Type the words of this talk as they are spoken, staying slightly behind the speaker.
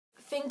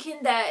thinking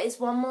there is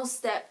one more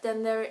step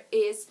than there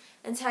is,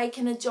 and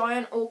taking a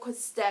giant awkward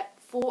step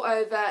fall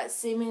over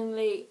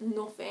seemingly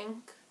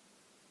nothing.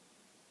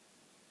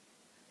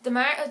 The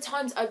amount of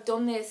times I've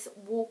done this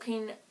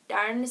walking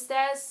down the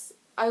stairs,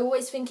 I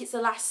always think it's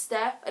the last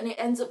step and it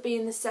ends up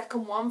being the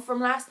second one from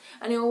last,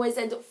 and I always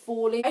end up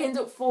falling. I end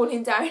up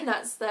falling down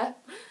that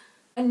step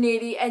and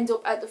nearly end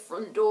up at the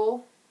front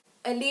door.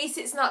 At least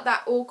it's not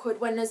that awkward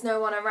when there's no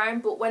one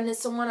around, but when there's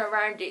someone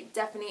around it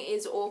definitely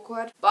is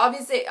awkward. But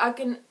obviously I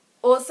can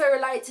also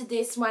relate to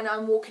this when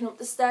I'm walking up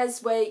the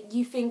stairs, where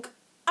you think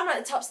I'm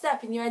at the top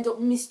step and you end up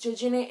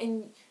misjudging it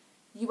and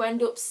you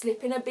end up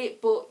slipping a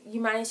bit, but you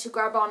manage to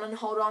grab on and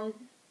hold on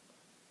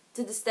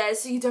to the stairs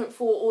so you don't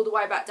fall all the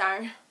way back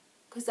down,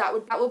 because that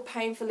would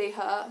painfully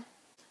hurt.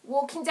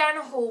 Walking down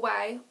a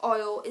hallway,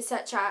 aisle,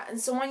 etc., and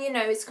someone you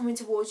know is coming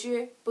towards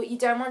you, but you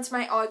don't want to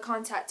make eye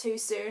contact too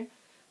soon,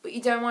 but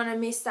you don't want to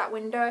miss that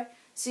window,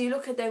 so you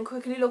look at them,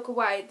 quickly look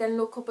away, then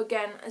look up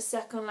again a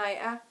second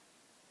later.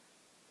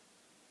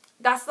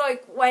 That's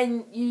like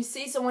when you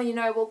see someone you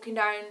know walking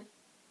down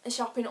a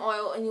shopping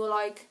aisle and you're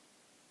like,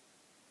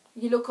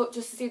 you look up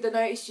just to see if they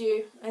notice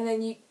you, and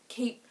then you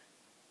keep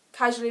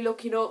casually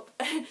looking up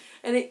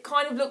and it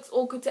kind of looks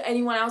awkward to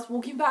anyone else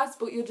walking past,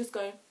 but you're just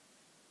going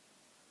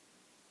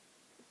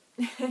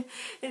it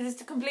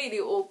is completely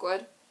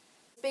awkward.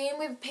 Being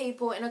with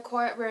people in a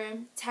quiet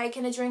room,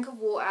 taking a drink of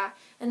water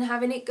and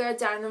having it go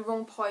down the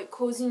wrong pipe,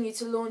 causing you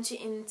to launch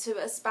it into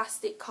a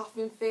spastic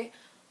coughing fit.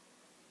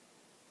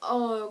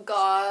 Oh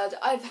god,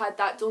 I've had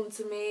that done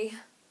to me.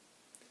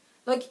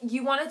 Like,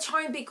 you want to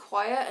try and be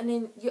quiet and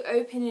then you're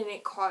opening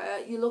it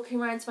quiet, you're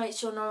looking around to make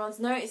sure no one's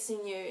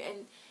noticing you,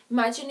 and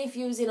imagine if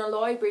you was in a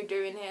library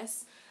doing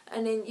this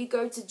and then you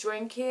go to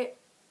drink it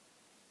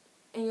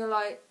and you're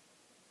like,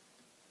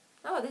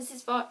 oh, this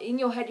is fine. In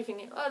your head you're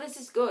thinking, oh, this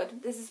is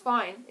good, this is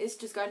fine, it's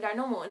just going down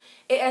normal. And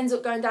it ends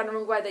up going down the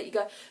wrong way, that you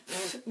go,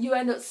 you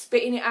end up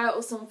spitting it out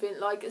or something,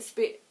 like a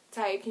spit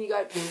take, and you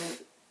go,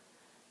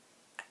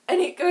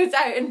 and it goes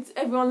out and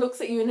everyone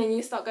looks at you, and then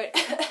you start going,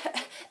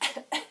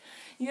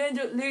 you end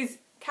up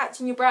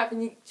catching your breath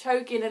and you're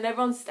choking and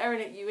everyone's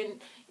staring at you and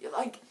you're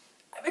like,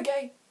 I'm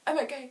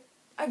okay,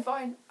 I'm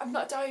fine, I'm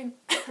not dying,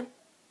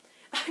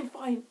 I'm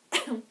fine.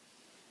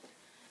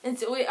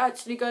 Until it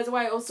actually goes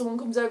away or someone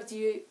comes over to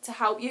you to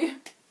help you.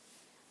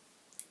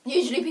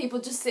 Usually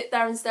people just sit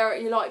there and stare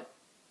at you like,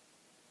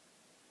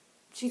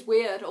 she's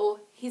weird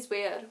or he's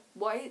weird.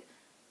 Why?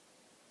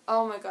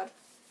 Oh my god.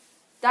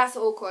 That's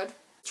awkward.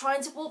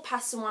 Trying to walk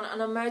past someone on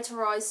a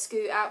motorised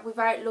scooter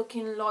without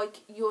looking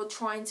like you're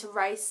trying to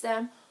race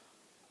them.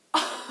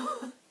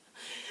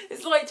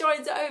 It's like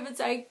trying to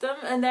overtake them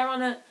and they're on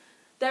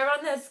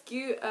their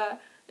scooter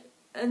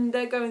and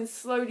they're going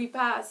slowly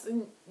past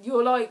and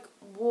you're like,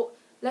 what?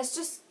 Let's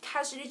just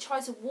casually try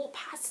to walk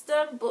past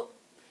them, but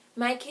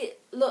make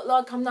it look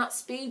like I'm not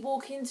speed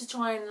walking to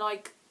try and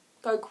like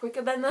go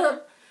quicker than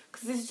them,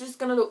 because this is just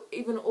going to look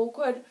even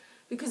awkward,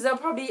 because they'll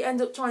probably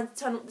end up trying to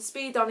turn up the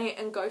speed on it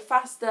and go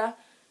faster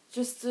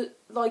just to,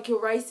 like,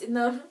 you're racing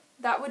them.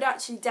 That would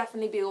actually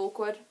definitely be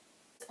awkward.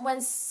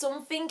 When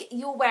something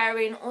you're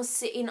wearing or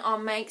sitting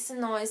on makes a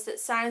noise that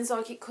sounds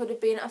like it could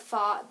have been a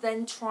fart,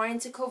 then trying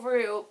to cover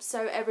it up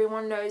so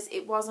everyone knows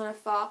it wasn't a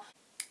fart.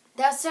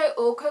 That's so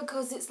awkward,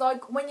 because it's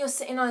like when you're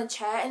sitting on a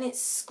chair and it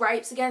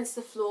scrapes against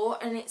the floor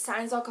and it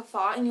sounds like a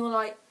fart and you're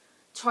like,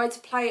 try to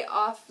play it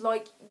off,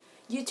 like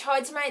you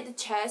try to make the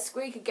chair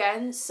squeak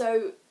again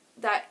so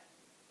that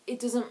it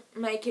doesn't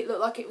make it look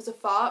like it was a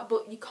fart,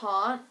 but you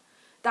can't.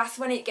 That's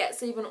when it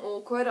gets even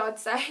awkward, I'd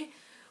say.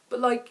 But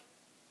like,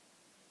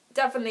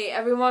 definitely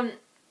everyone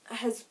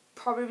has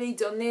probably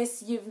done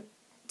this. You've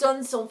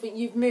done something,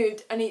 you've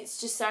moved and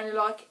it's just sounded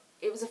like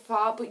it was a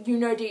fart, but you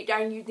know deep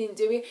down you didn't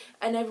do it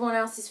and everyone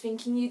else is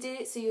thinking you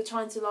did it, so you're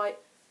trying to like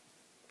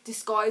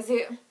disguise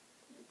it.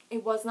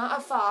 It was not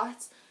a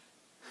fart.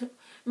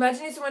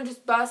 Imagine if someone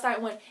just burst out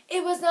and went,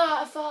 it was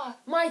not a fart,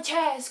 my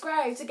chair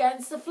scraped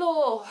against the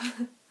floor.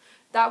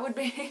 That'd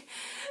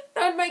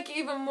make it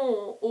even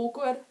more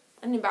awkward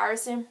and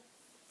embarrassing.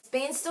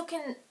 Being stuck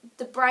in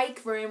the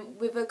break room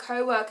with a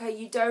co-worker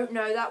you don't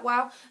know that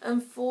well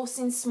and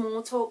forcing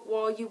small talk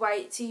while you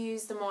wait to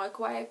use the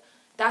microwave.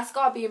 That's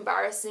got to be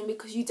embarrassing,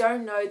 because you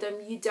don't know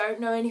them, you don't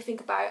know anything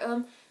about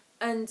them,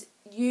 and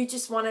you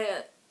just want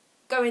to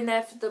go in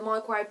there for the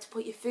microwave to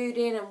put your food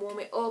in and warm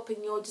it up,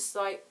 and you're just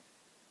like,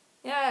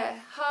 yeah,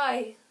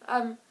 hi,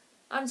 I'm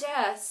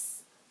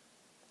Jess.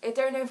 I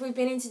don't know if we've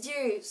been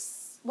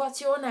introduced.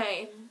 What's your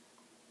name?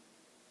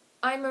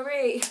 I'm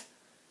Marie.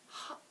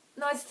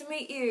 Nice to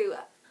meet you.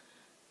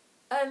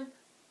 Are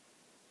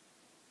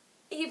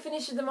you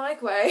finished with the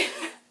microwave?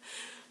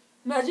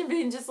 Imagine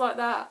being just like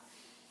that.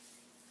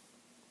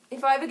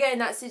 If I ever get in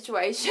that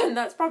situation,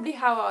 that's probably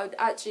how I would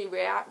actually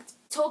react.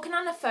 Talking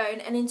on the phone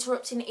and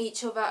interrupting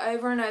each other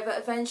over and over,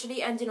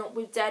 eventually ending up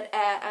with dead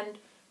air and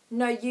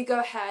no, you go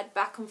ahead,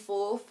 back and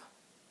forth.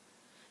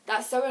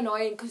 That's so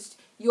annoying, because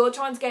you're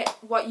trying to get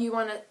what you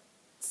want to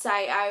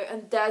say out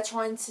and they're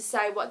trying to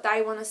say what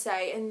they want to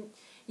say, and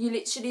you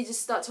literally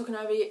just start talking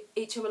over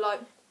each other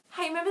like,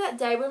 hey, remember that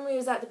day when we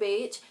was at the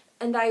beach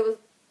and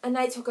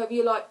they took over,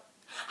 you're like,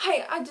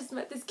 hey, I just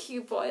met this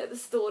cute boy at the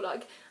store,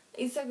 like,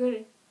 he's so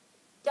good.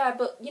 Yeah,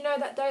 but you know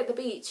that day at the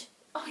beach,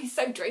 oh, he's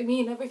so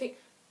dreamy and everything.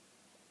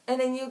 And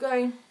then you're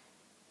going,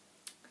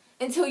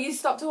 until you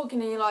stop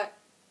talking and you're like,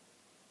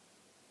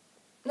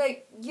 no,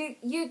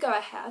 you go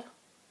ahead.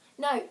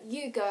 No,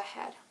 you go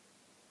ahead.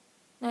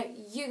 No,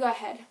 you go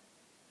ahead.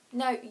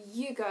 No,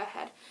 you go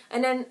ahead.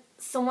 And then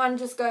someone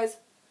just goes,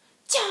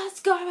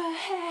 just go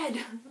ahead.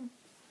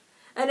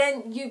 And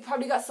then you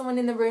probably got someone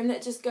in the room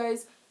that just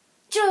goes,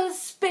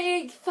 just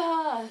speak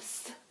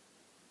first.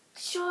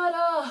 Shut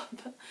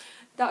up.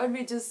 That would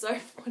be just so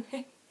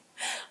funny.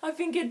 I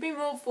think it'd be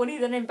more funny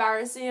than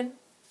embarrassing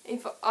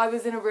if I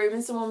was in a room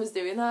and someone was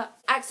doing that.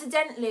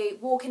 Accidentally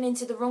walking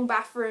into the wrong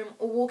bathroom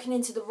or walking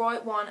into the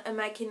right one and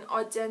making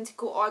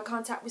identical eye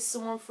contact with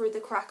someone through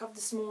the crack of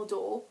the small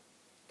door.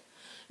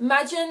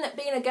 Imagine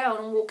being a girl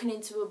and walking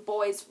into a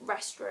boy's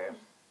restroom.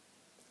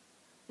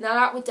 Now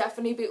that would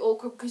definitely be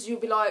awkward because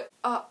you'd be like,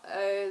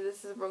 uh-oh,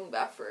 this is the wrong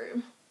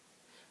bathroom.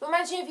 But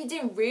imagine if you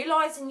didn't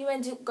realise and you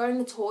ended up going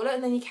to the toilet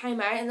and then you came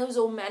out and there was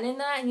all men in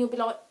there and you'd be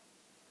like,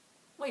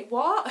 wait,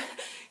 what?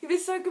 You'd be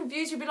so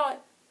confused. You'd be like,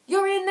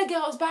 you're in the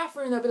girls'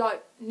 bathroom. They'll be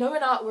like, no, we're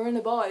not. We're in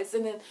the boys'.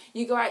 And then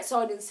you go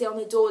outside and see on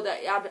the door that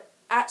it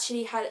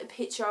actually had a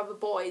picture of a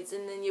boys'.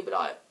 And then you'd be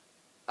like,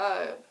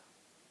 oh,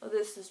 well,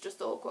 this is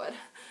just awkward.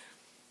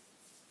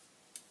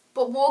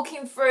 But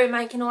walking through and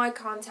making eye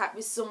contact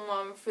with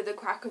someone through the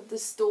crack of the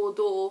store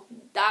door,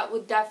 that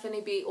would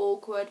definitely be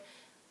awkward.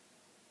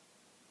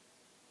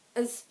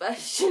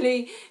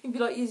 Especially if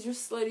you're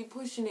just slowly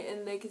pushing it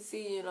and they can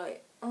see you,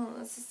 like, oh,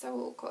 this is so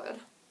awkward.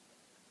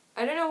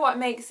 I don't know what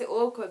makes it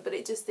awkward, but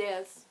it just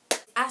is.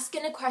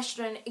 Asking a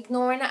question,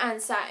 ignoring the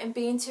answer and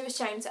being too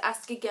ashamed to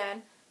ask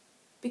again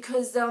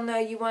because they'll know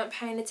you weren't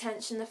paying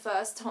attention the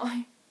first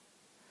time.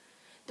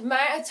 The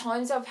amount of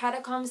times I've had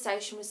a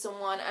conversation with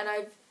someone and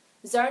I've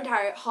zoned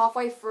out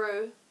halfway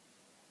through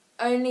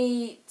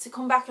only to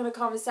come back in a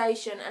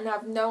conversation and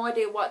have no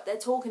idea what they're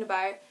talking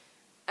about,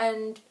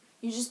 and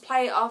you just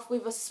play it off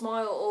with a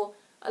smile or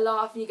a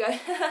laugh and you go,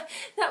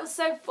 that was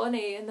so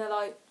funny, and they're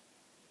like,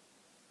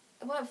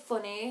 it wasn't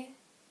funny,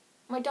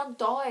 my dog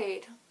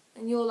died.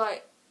 And you're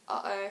like,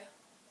 uh-oh,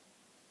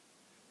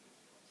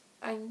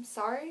 I'm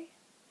sorry?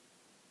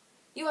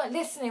 You weren't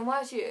listening,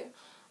 was you?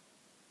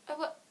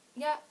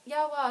 Yeah,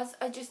 I was.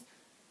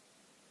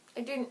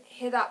 I didn't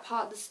hear that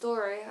part of the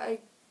story. I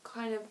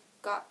kind of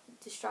got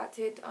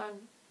distracted.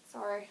 I'm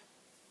sorry.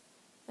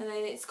 And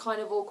then it's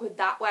kind of awkward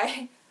that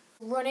way.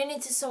 Running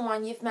into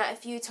someone you've met a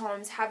few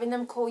times, having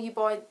them call you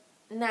by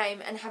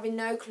name and having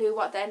no clue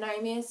what their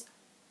name is.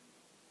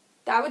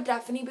 That would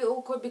definitely be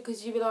awkward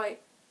because you'd be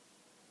like,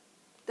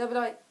 they'll be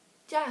like,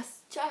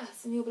 Jess,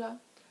 and you'll be like,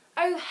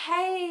 oh,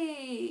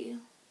 hey.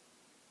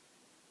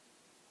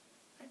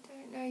 I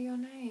don't know your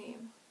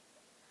name.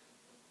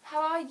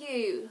 How are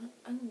you?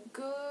 I'm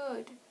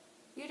good.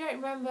 You don't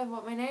remember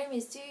what my name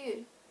is, do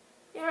you?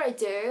 Yeah, I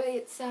do.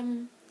 It's,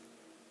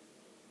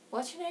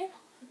 what's your name?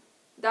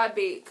 That'd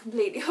be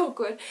completely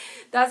awkward.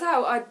 That's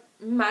how I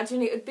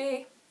imagine it would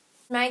be.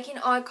 Making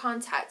eye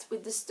contact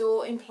with the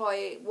store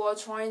employee while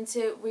trying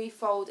to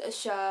refold a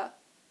shirt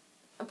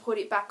and put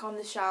it back on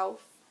the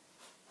shelf.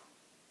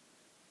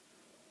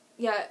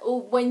 Yeah,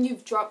 or when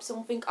you've dropped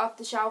something off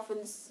the shelf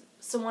and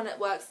someone at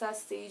work there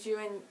sees you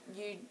and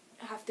you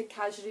have to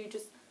casually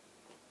just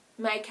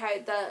make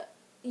out that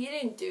you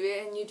didn't do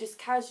it and you just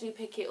casually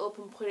pick it up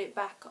and put it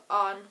back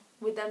on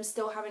with them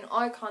still having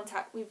eye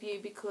contact with you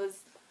because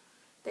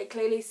they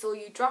clearly saw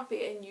you drop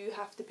it and you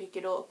have to pick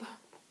it up.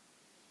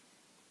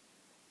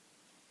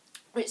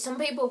 Which some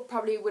people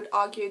probably would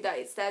argue that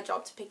it's their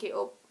job to pick it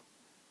up,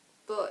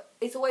 but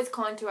it's always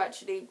kind to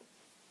actually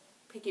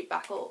pick it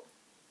back up.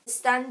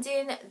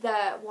 Standing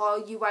there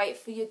while you wait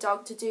for your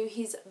dog to do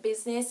his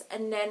business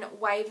and then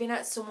waving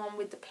at someone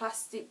with the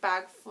plastic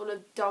bag full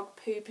of dog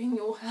poop in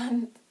your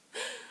hand.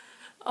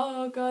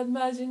 Oh God,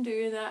 imagine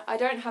doing that. I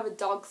don't have a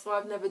dog, so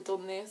I've never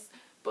done this,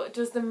 but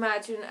just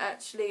imagine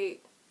actually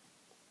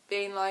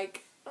being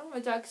like, oh, my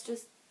dog's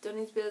just done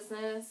his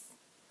business.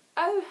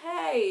 Oh,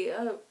 hey,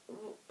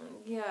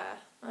 yeah,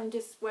 I'm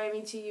just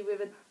waving to you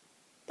with a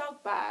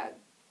dog bag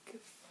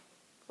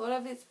full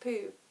of its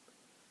poop.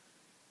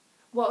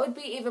 What would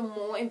be even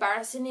more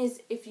embarrassing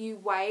is if you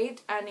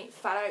waved and it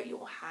fell out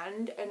your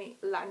hand and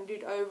it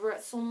landed over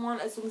at someone.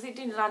 As long as it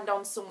didn't land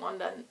on someone,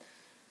 then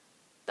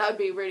that would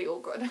be really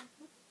awkward.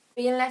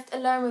 Being left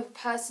alone with a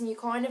person you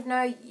kind of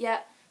know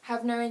yet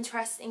have no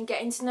interest in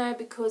getting to know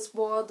because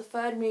while the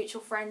third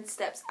mutual friend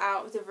steps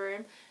out of the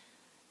room.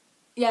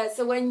 Yeah,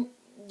 so when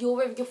you're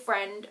with your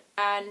friend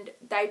and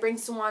they bring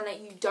someone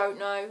that you don't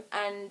know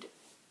and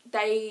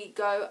they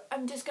go,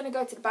 I'm just going to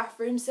go to the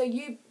bathroom. So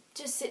you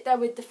just sit there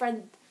with their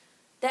friend,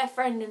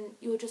 and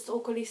you're just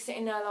awkwardly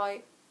sitting there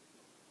like,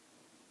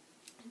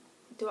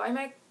 do I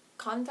make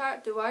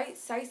contact? Do I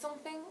say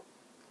something?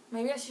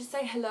 Maybe I should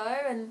say hello,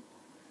 and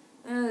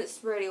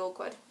it's really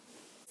awkward.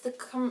 The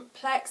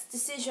complex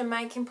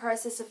decision-making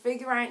process of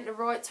figuring out the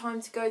right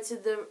time to go to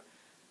the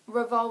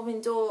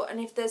revolving door, and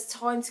if there's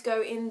time to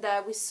go in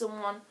there with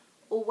someone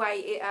or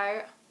wait it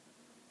out.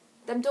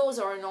 Them doors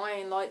are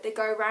annoying, like they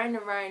go round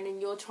and round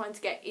and you're trying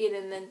to get in,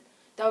 and then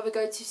they either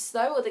go too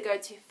slow or they go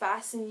too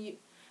fast, and you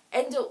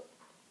end up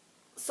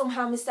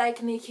somehow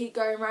mistakenly keep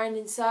going round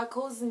in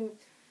circles. And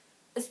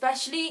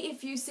especially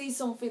if you see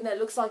something that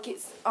looks like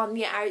it's on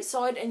the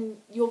outside and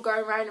you're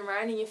going round and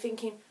round and you're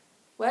thinking,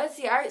 where's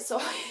the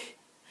outside?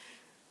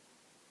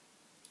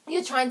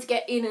 You're trying to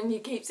get in and you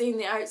keep seeing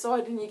the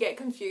outside and you get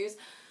confused.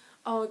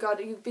 Oh my god,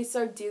 you'd be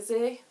so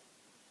dizzy.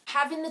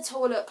 Having the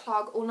toilet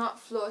clog or not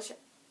flush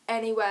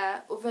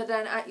anywhere other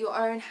than at your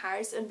own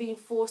house and being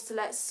forced to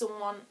let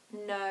someone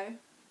know.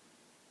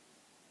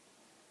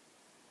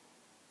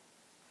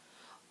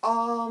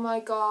 Oh my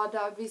god,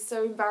 that would be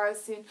so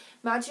embarrassing.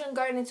 Imagine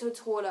going into a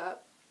toilet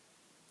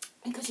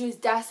because you was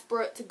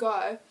desperate to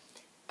go,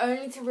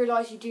 only to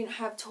realise you didn't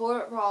have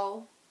toilet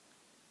roll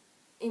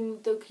in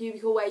the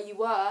cubicle where you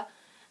were,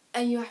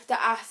 and you have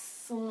to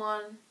ask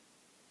someone,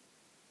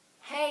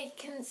 hey,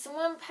 can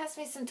someone pass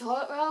me some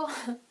toilet roll?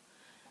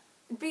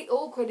 It'd be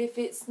awkward if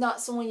it's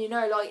not someone you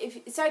know. Like, if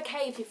it's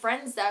okay if your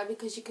friend's there,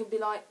 because you could be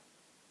like,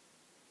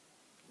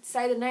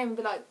 say the name and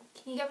be like,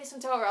 can you get me some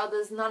toilet roll?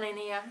 There's none in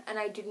here, and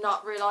I did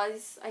not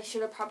realise. I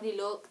should have probably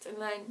looked, and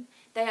then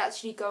they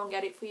actually go and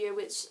get it for you,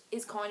 which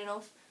is kind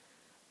enough.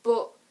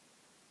 But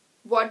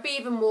what'd be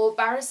even more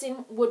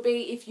embarrassing would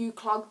be if you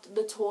clogged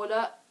the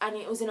toilet and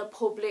it was in a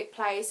public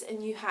place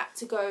and you had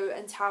to go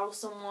and tell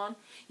someone.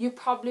 You'd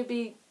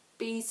probably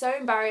be so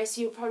embarrassed.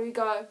 You'd probably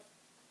go,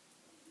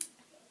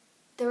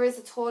 there is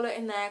a toilet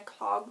in there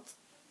clogged.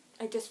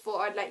 I just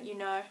thought I'd let you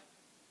know.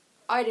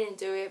 I didn't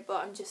do it,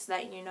 but I'm just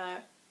letting you know.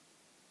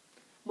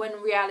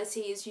 When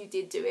reality is you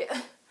did do it.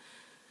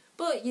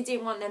 But you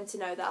didn't want them to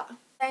know that.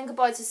 Saying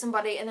goodbye to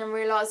somebody and then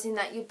realising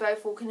that you're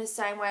both walking the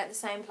same way at the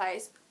same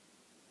place.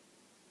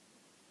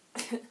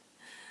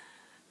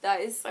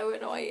 That is so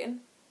annoying.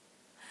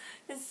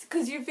 It's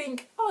because you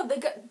think, oh,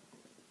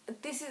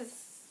 this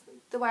is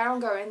the way I'm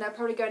going. They're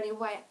probably going your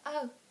way.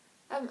 Oh,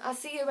 I'll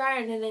see you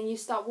around, and then you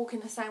start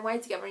walking the same way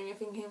together, and you're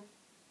thinking,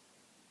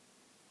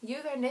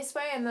 you're going this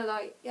way, and they're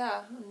like,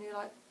 yeah, and you're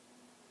like,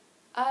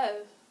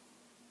 oh,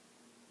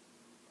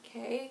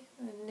 okay,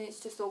 and it's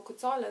just awkward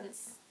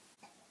silence.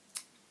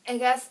 I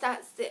guess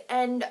that's the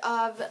end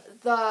of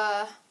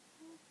the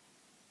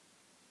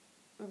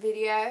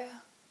video.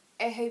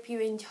 I hope you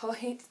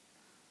enjoyed.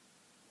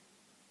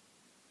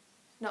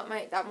 Not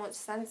make that much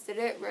sense, did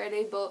it,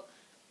 really? But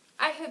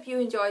I hope you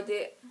enjoyed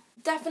it.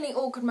 Definitely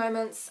awkward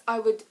moments, I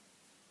would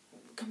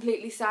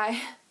completely say.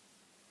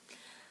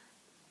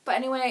 But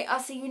anyway,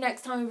 I'll see you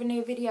next time with a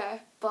new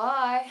video.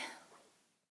 Bye.